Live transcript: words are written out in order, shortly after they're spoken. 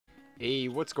Hey,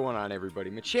 what's going on, everybody?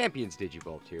 Machampions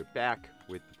Digivolved here, back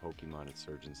with the Pokemon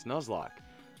Insurgence Nuzlocke.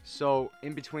 So,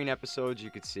 in between episodes, you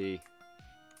could see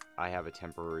I have a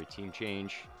temporary team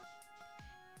change.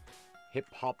 Hip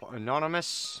Hop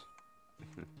Anonymous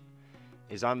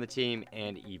is on the team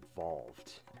and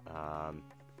evolved.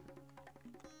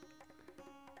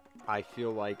 I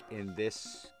feel like in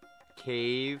this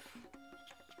cave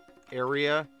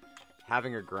area,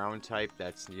 having a ground type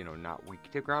that's, not weak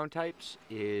to ground types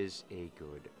is a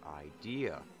good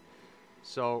idea.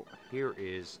 So, here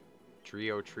is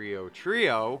Trio, Dog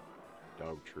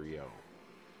Trio.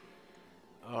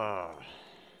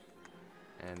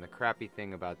 And the crappy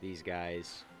thing about these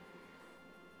guys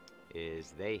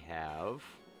is they have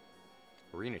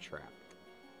Arena Trap.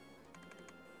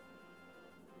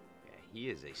 Yeah, he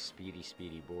is a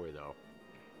speedy boy, though.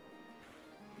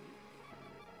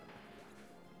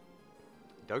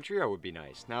 Dog Trio would be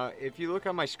nice. Now, if you look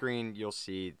on my screen, you'll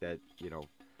see that,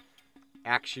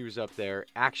 Akshu's up there.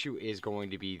 Akshu is going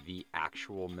to be the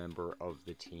actual member of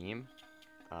the team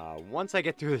once I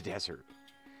get through the desert.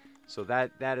 So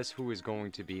that is who is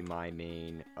going to be my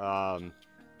main, or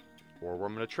I'm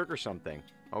going to trigger something.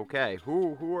 Okay,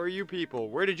 who are you people?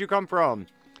 Where did you come from?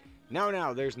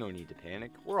 Now, there's no need to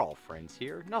panic. We're all friends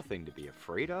here. Nothing to be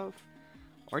afraid of.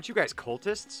 Aren't you guys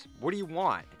cultists? What do you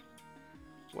want?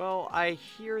 Well, I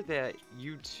hear that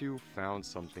you two found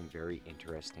something very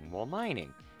interesting while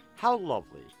mining. How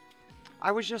lovely.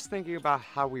 I was just thinking about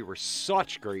how we were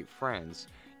such great friends.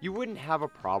 You wouldn't have a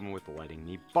problem with letting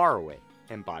me borrow it.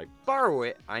 And by borrow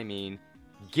it, I mean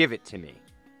give it to me.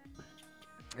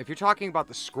 If you're talking about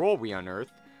the scroll we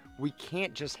unearthed, we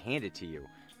can't just hand it to you.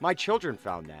 My children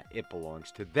found that. It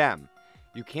belongs to them.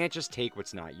 You can't just take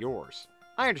what's not yours.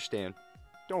 I understand.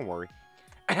 Don't worry.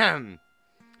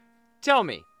 Tell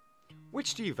me,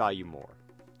 which do you value more,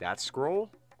 that scroll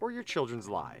or your children's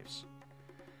lives?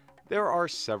 There are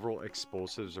several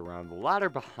explosives around the ladder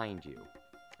behind you.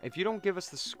 If you don't give us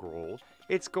the scroll,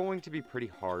 it's going to be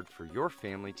pretty hard for your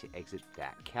family to exit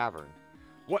that cavern.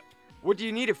 What do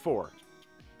you need it for?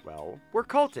 Well, we're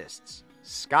cultists.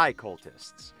 Sky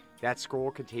cultists. That scroll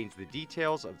contains the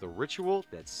details of the ritual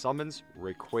that summons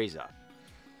Rayquaza.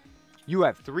 You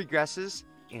have 3 guesses,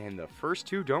 and the first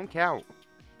 2 don't count.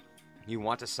 You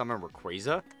want to summon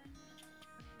Rayquaza?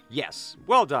 Yes,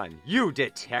 well done, you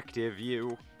detective,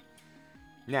 you.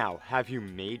 Now, have you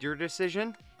made your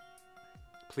decision?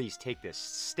 Please take this.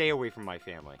 Stay away from my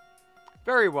family.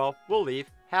 Very well, we'll leave.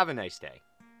 Have a nice day.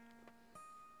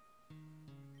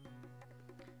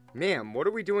 Ma'am, what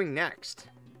are we doing next?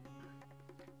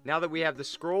 Now that we have the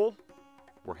scroll,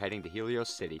 we're heading to Helios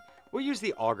City. We'll use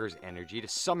the Augur's energy to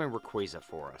summon Rayquaza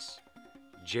for us.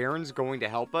 Jaren's going to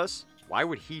help us? Why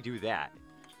would he do that?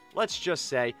 Let's just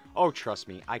say, oh, trust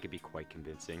me, I could be quite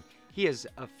convincing. He has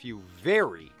a few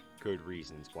very good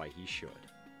reasons why he should.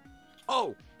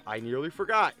 Oh, I nearly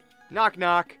forgot. Knock,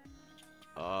 knock.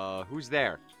 Who's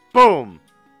there? Boom!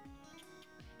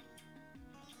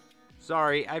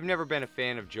 Sorry, I've never been a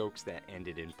fan of jokes that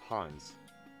ended in puns.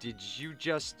 Did you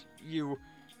just,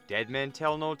 dead men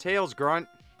tell no tales, Grunt.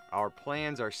 Our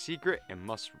plans are secret and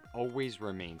must always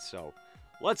remain so.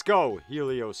 Let's go!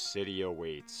 Helios City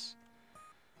awaits.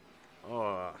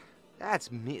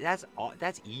 That's me. That's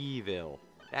evil.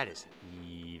 That is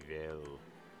evil.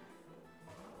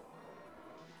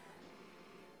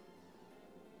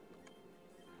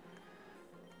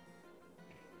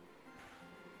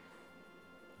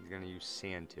 He's gonna use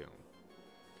Sand Tomb.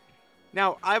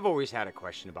 Now, I've always had a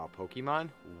question about Pokemon.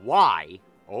 Why,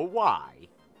 oh why,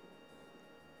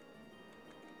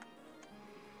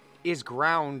 is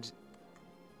ground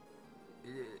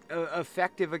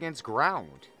effective against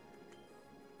ground?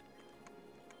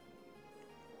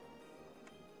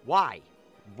 Why?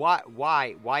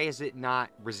 Why is it not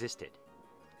resisted?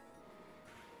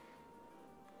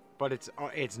 But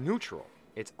it's neutral.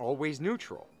 It's always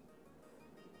neutral.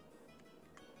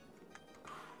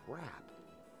 Crap.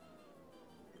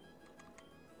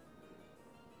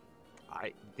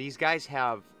 These guys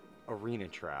have Arena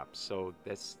Trap, so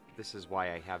this is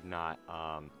why I have not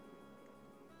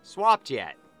swapped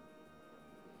yet.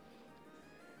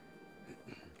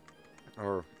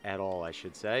 Or at all, I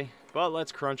should say. But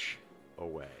let's crunch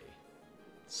away.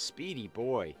 Speedy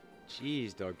boy.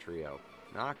 Jeez, Dog Trio.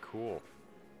 Not cool.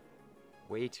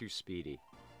 Way too speedy.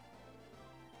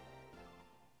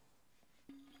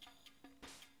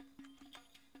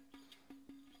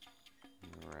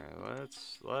 Alright,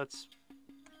 let's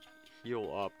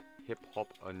heal up Hip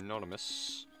Hop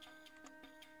Anonymous.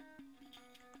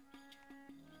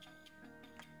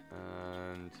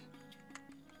 And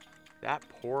that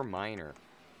poor miner.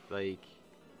 Like,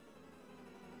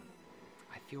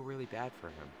 feel really bad for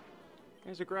him.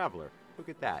 There's a Graveler. Look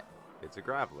at that. It's a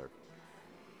Graveler.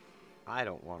 I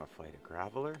don't want to fight a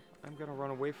Graveler. I'm going to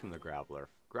run away from the Graveler.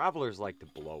 Gravelers like to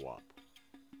blow up.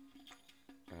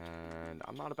 And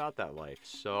I'm not about that life,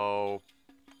 so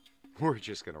we're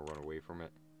just going to run away from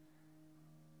it.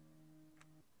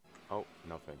 Oh,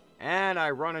 nothing. And I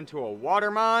run into a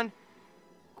Watermon.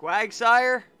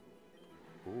 Quagsire.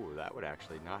 Ooh, that would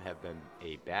actually not have been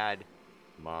a bad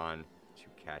mon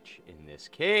to catch in this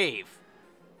cave.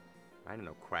 I didn't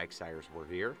know Quagsires were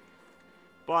here.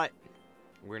 But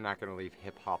we're not going to leave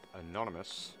Hip Hop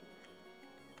anonymous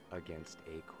against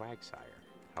a Quagsire.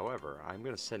 However, I'm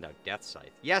going to send out Death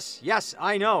Scythe. Yes, yes,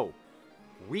 I know.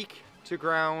 Weak to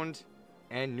ground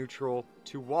and neutral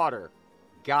to water.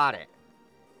 Got it.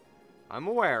 I'm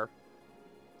aware.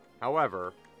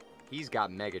 However, he's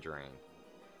got Mega Drain.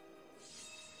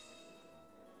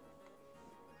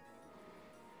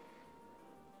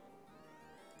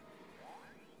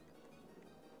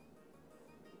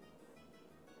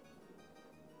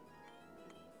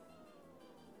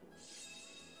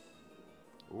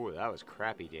 Ooh, that was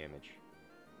crappy damage.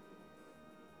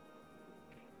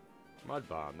 Mud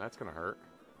Bomb, that's gonna hurt.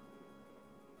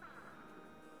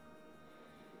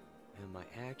 And my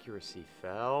accuracy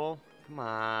fell. Come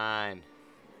on.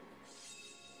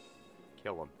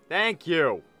 Kill him. Thank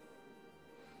you!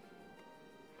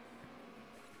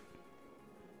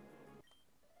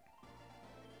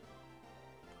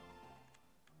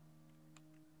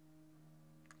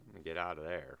 Let me get out of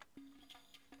there.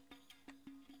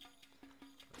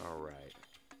 Alright.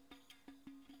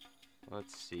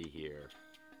 Let's see here.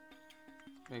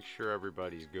 Make sure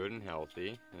everybody's good and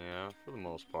healthy. Yeah, for the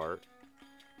most part.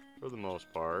 For the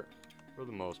most part. For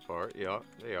the most part. Yeah,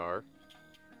 they are.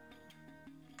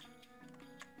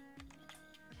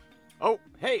 Oh,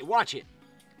 hey, watch it!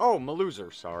 Oh,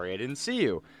 Maluser, sorry, I didn't see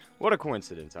you. What a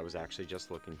coincidence, I was actually just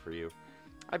looking for you.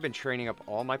 I've been training up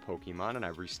all my Pokemon and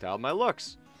I've restyled my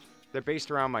looks. They're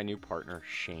based around my new partner,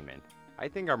 Shaman. I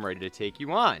think I'm ready to take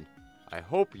you on. I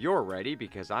hope you're ready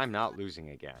because I'm not losing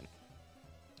again.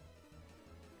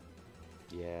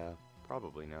 Yeah,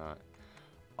 probably not.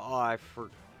 Oh, I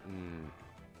forgot.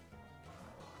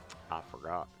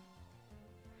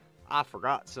 I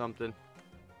forgot something.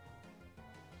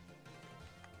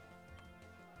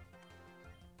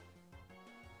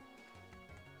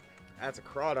 That's a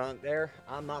Crawdaunt there.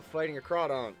 I'm not fighting a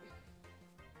Crawdaunt.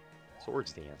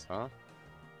 Swords Dance, huh?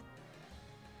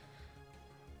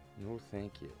 No,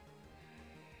 thank you.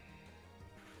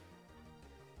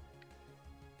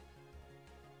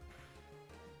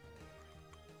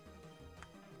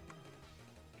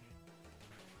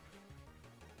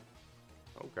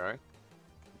 Okay.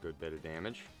 Good bit of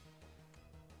damage.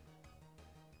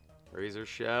 Razor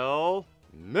Shell.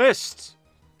 Missed!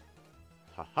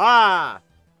 Ha-ha!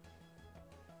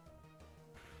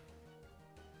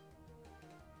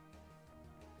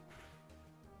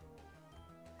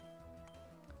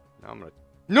 Now I'm gonna...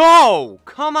 No!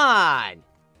 Come on!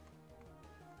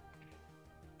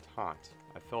 Taunt.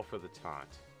 I fell for the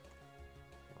taunt.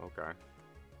 Okay.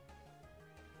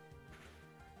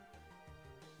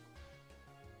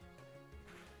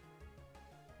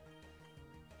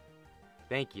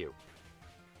 Thank you.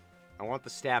 I want the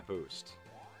stat boost.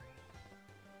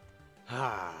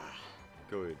 Ah.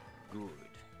 Good. Good.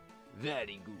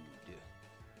 Very good.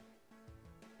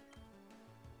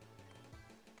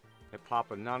 Hip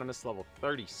Hop Anonymous level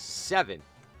 37.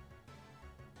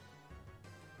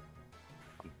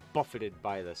 I'm buffeted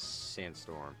by the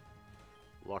sandstorm.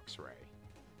 Luxray.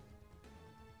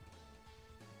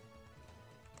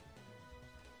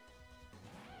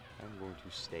 I'm going to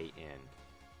stay in.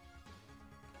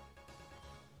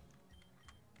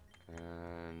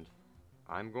 And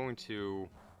I'm going to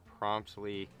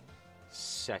promptly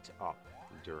set up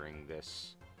during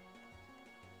this.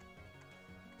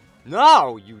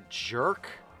 No, you jerk!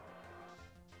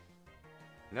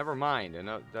 Never mind, and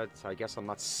that's, I guess I'm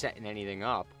not setting anything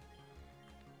up.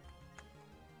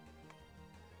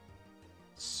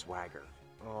 Swagger.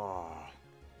 Oh.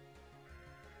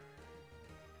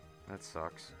 That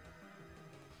sucks.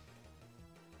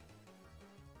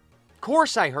 Of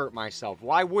course I hurt myself.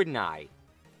 Why wouldn't I?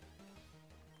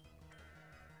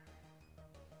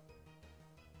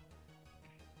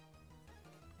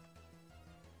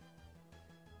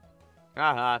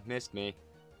 Haha, missed me.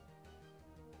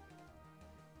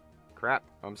 Crap,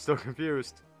 I'm still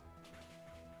confused.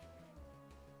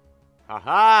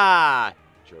 Haha!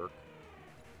 Jerk.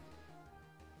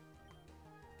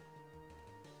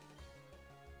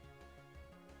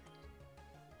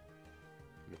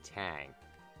 Matang.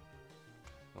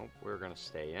 Nope, we're gonna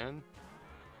stay in.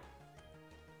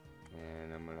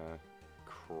 And I'm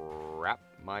crap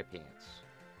my pants.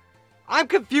 I'm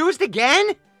confused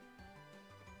again?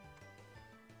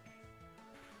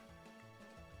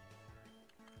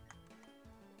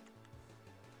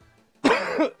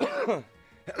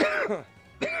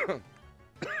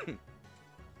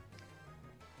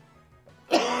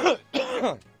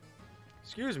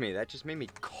 Excuse me, that just made me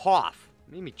cough.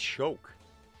 Made me choke.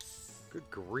 Good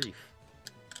grief.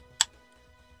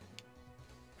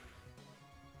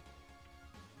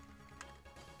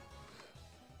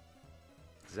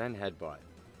 Zen headbutt.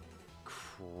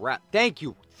 Crap. Thank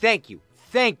you. Thank you.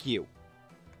 Thank you.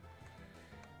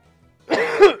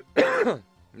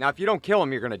 Now, if you don't kill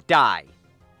him, you're gonna die.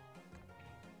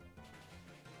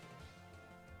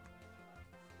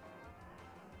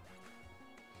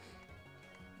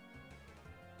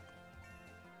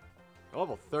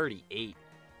 Level 38.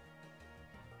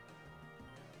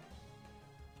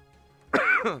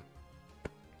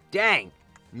 Dang.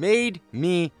 Made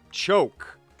me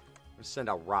choke. Let's send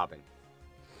out Robin.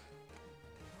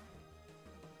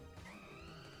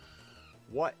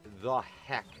 What the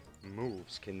heck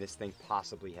moves can this thing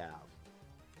possibly have?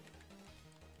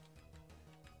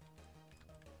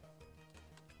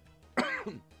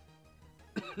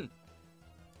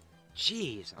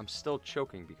 Jeez, I'm still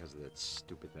choking because of that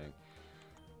stupid thing.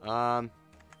 I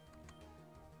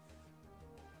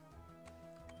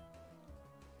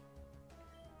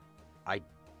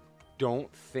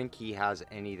don't think he has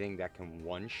anything that can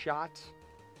one-shot.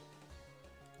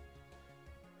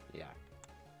 Yeah.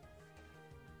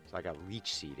 So I got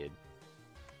leech seeded.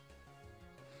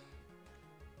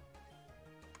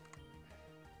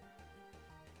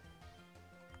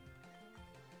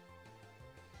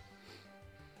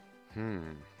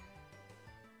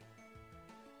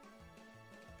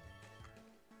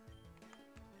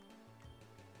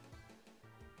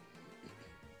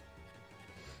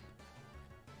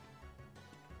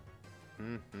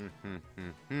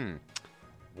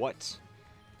 What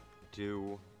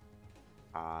do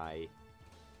I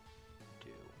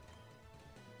do?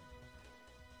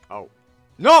 Oh.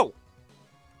 No!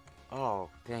 Oh,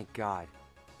 thank God.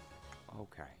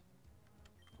 Okay.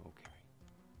 Okay.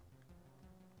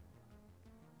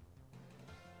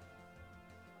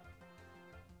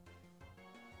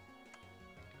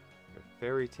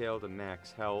 Fairy Tale to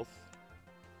max health.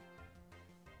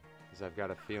 Because I've got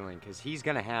a feeling. Because he's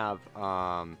going to have,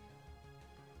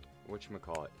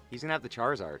 whatchamacallit? He's going to have the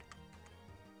Charizard.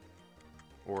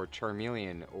 Or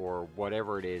Charmeleon. Or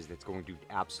whatever it is that's going to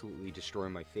absolutely destroy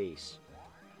my face.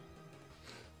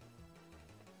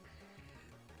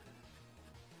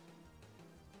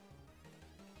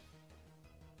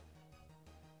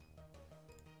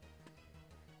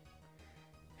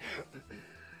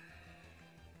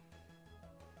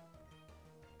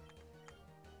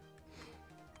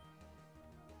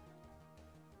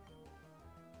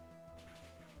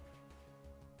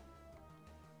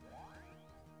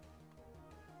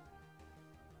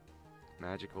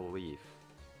 Magical Leaf.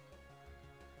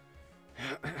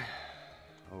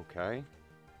 Okay.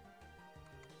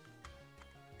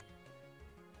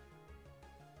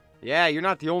 Yeah, you're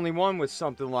not the only one with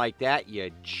something like that,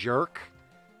 you jerk.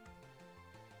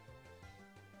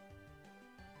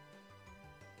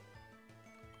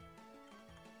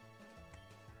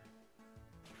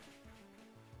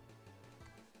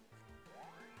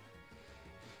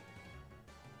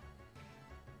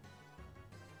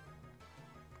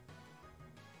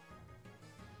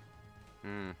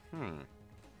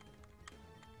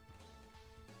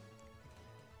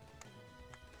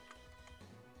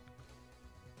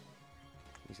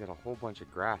 He's got a whole bunch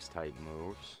of grass-type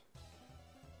moves.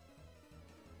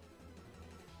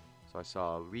 So I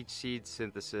saw Leech Seed,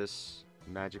 Synthesis,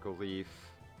 Magical Leaf,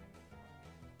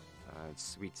 and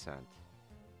Sweet Scent.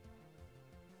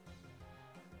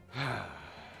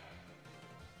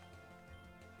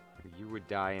 You would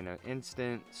die in an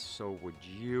instant, so would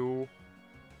you.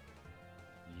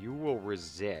 You will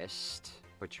resist,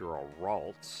 but you're a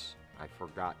Ralt. I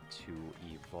forgot to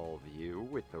evolve you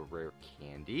with a rare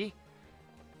candy.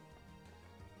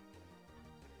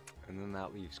 And then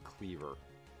that leaves Cleaver.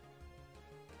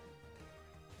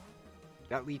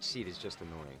 That Leech Seed is just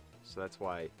annoying, so that's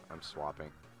why I'm swapping.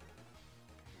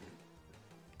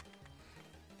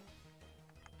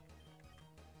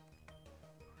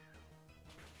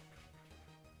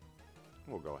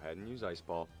 We'll go ahead and use Ice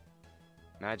Ball.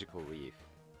 Magical Leaf.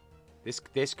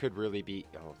 This could really be...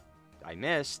 Oh, I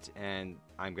missed, and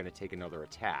I'm going to take another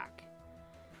attack.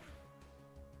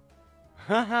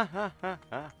 Ha ha ha ha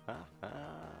ha ha ha.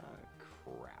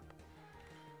 Crap.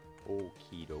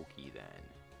 Okie dokie then.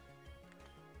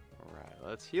 Alright,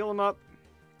 let's heal him up.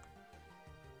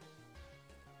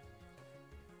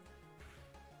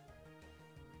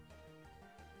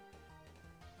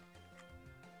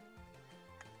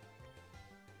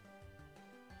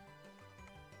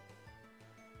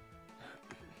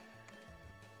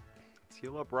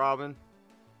 Heal up, Robin.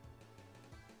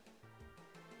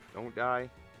 Don't die.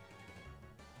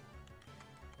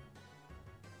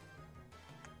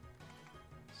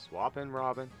 Swap in,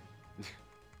 Robin.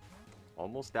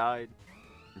 Almost died.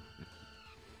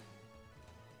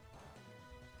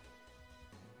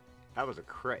 That was a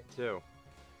crit, too.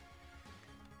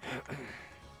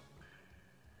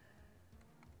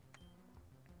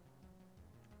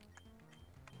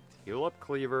 Heal up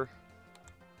Cleaver.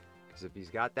 Because if he's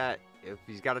got that, if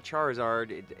he's got a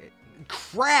Charizard,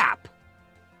 crap!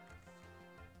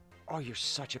 Oh, you're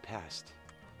such a pest.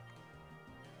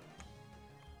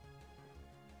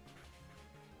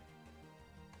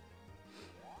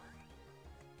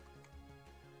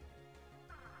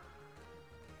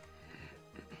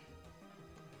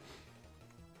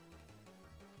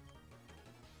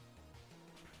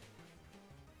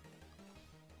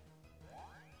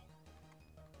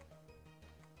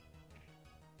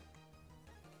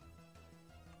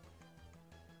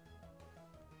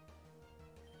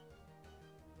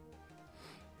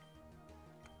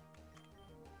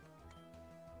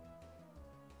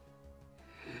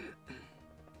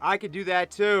 I could do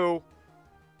that too.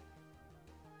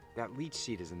 That Leech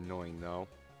Seed is annoying though.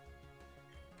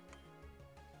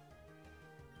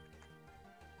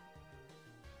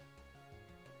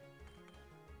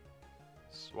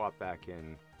 Swap back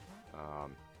in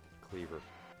Cleaver.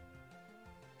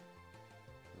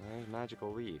 There's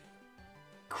Magical Leaf.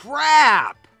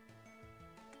 Crap!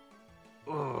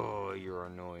 Oh, you're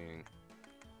annoying.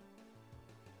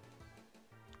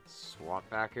 Swap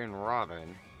back in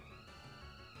Robin.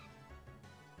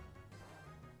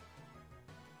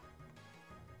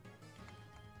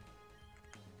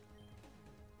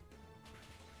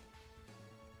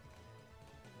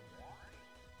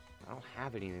 I don't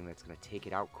have anything that's going to take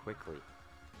it out quickly.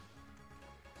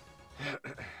 You're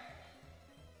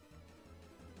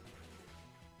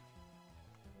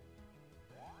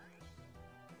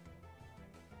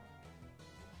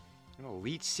going to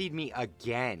Leech Seed me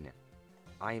again.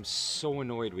 I am so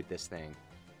annoyed with this thing.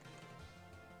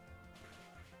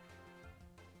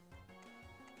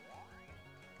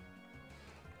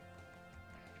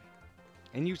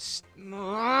 And you...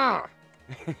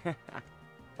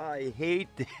 I hate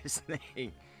this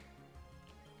thing.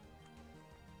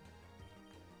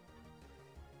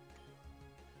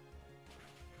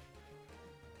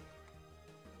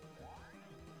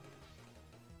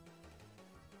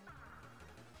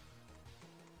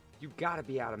 You gotta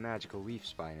be out of Magical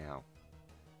Leafs by now.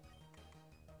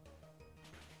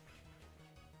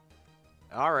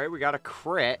 Alright, we got a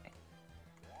crit.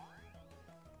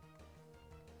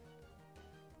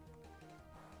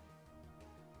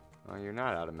 Oh, you're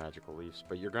not out of Magical Leafs,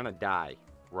 but you're gonna die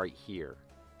right here.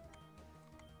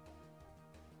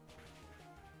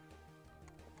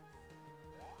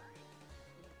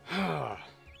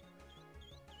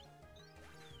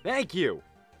 Thank you!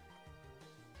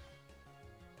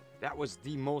 That was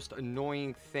the most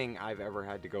annoying thing I've ever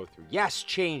had to go through. Yes,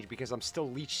 change, because I'm still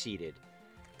Leech Seeded.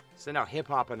 Send out Hip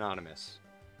Hop Anonymous.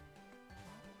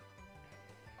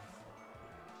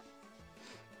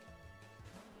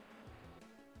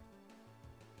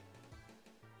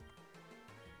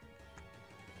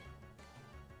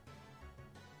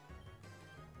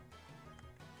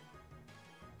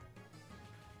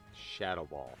 Shadow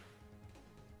Ball.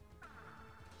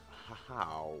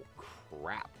 Oh,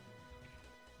 crap.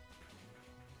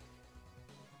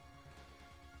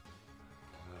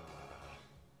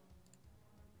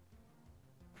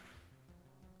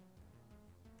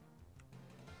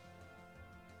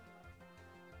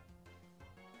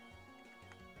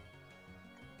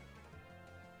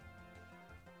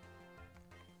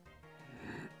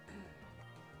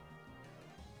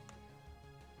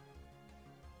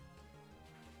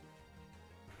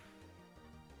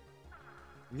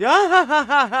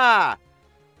 Yeah,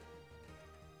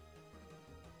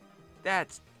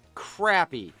 that's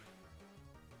crappy.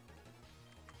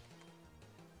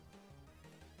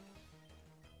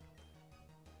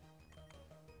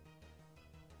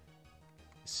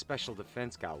 His special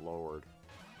defense got lowered.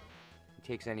 If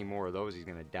he takes any more of those, he's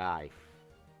gonna die.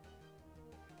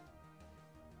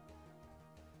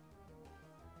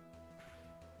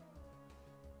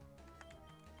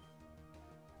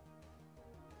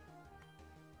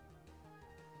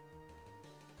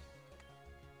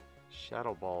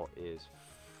 Shadow Ball is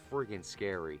friggin'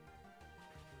 scary.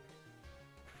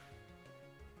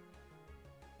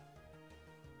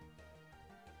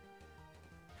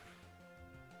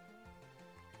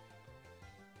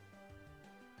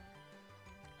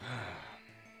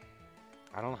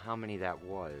 I don't know how many that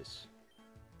was.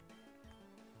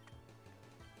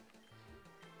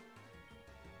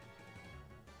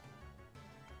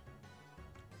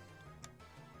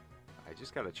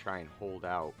 just gotta try and hold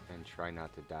out and try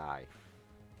not to die.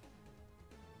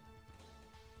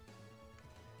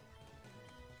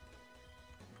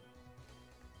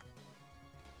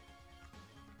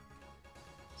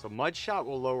 So Mud Shot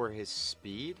will lower his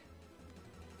speed.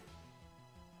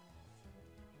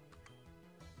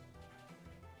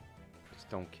 Just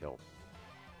don't kill.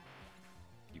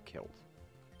 You killed.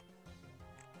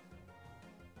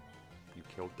 You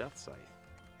killed Death Scythe.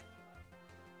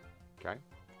 Okay.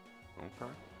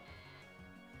 Okay.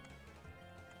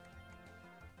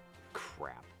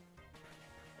 Crap.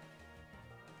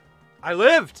 I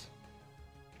lived!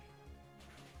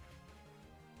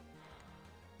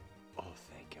 Oh,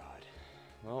 thank God.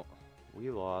 Well,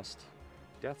 we lost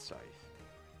Death Scythe.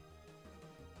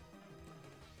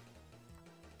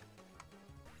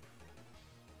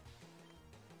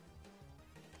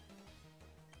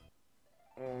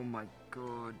 Oh my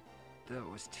God. That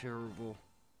was terrible.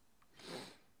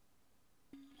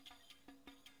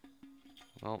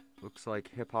 Well, looks like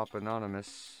Hip Hop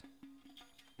Anonymous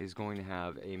is going to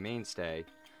have a mainstay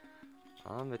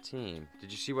on the team.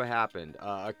 Did you see what happened?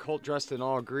 A cult dressed in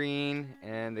all green,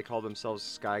 and they call themselves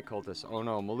Sky Cultists. Oh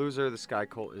no, Maluzer, the Sky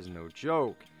Cult is no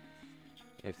joke.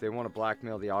 If they want to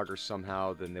blackmail the Augur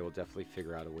somehow, then they will definitely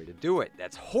figure out a way to do it.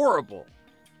 That's horrible!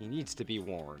 He needs to be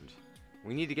warned.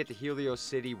 We need to get to Helios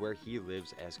City, where he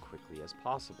lives, as quickly as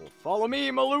possible. Follow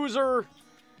me, Maluzer!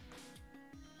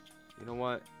 You know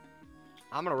what?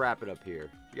 I'm going to wrap it up here.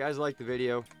 If you guys like the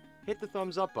video, hit the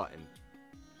thumbs up button.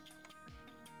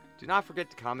 Do not forget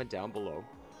to comment down below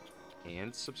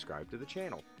and subscribe to the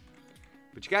channel.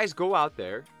 But you guys go out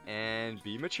there and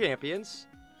be Machampions.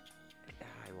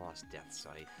 I lost Death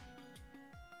Scythe.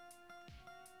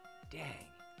 Dang,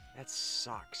 that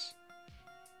sucks.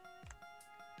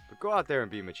 But go out there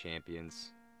and be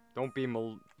Machampions. Don't be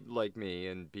like me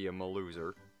and be a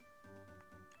Maluzer.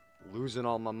 Losing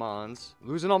all my mons.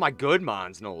 Losing all my good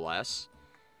mons, no less.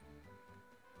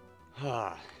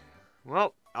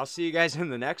 Well, I'll see you guys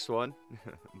in the next one.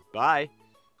 Bye.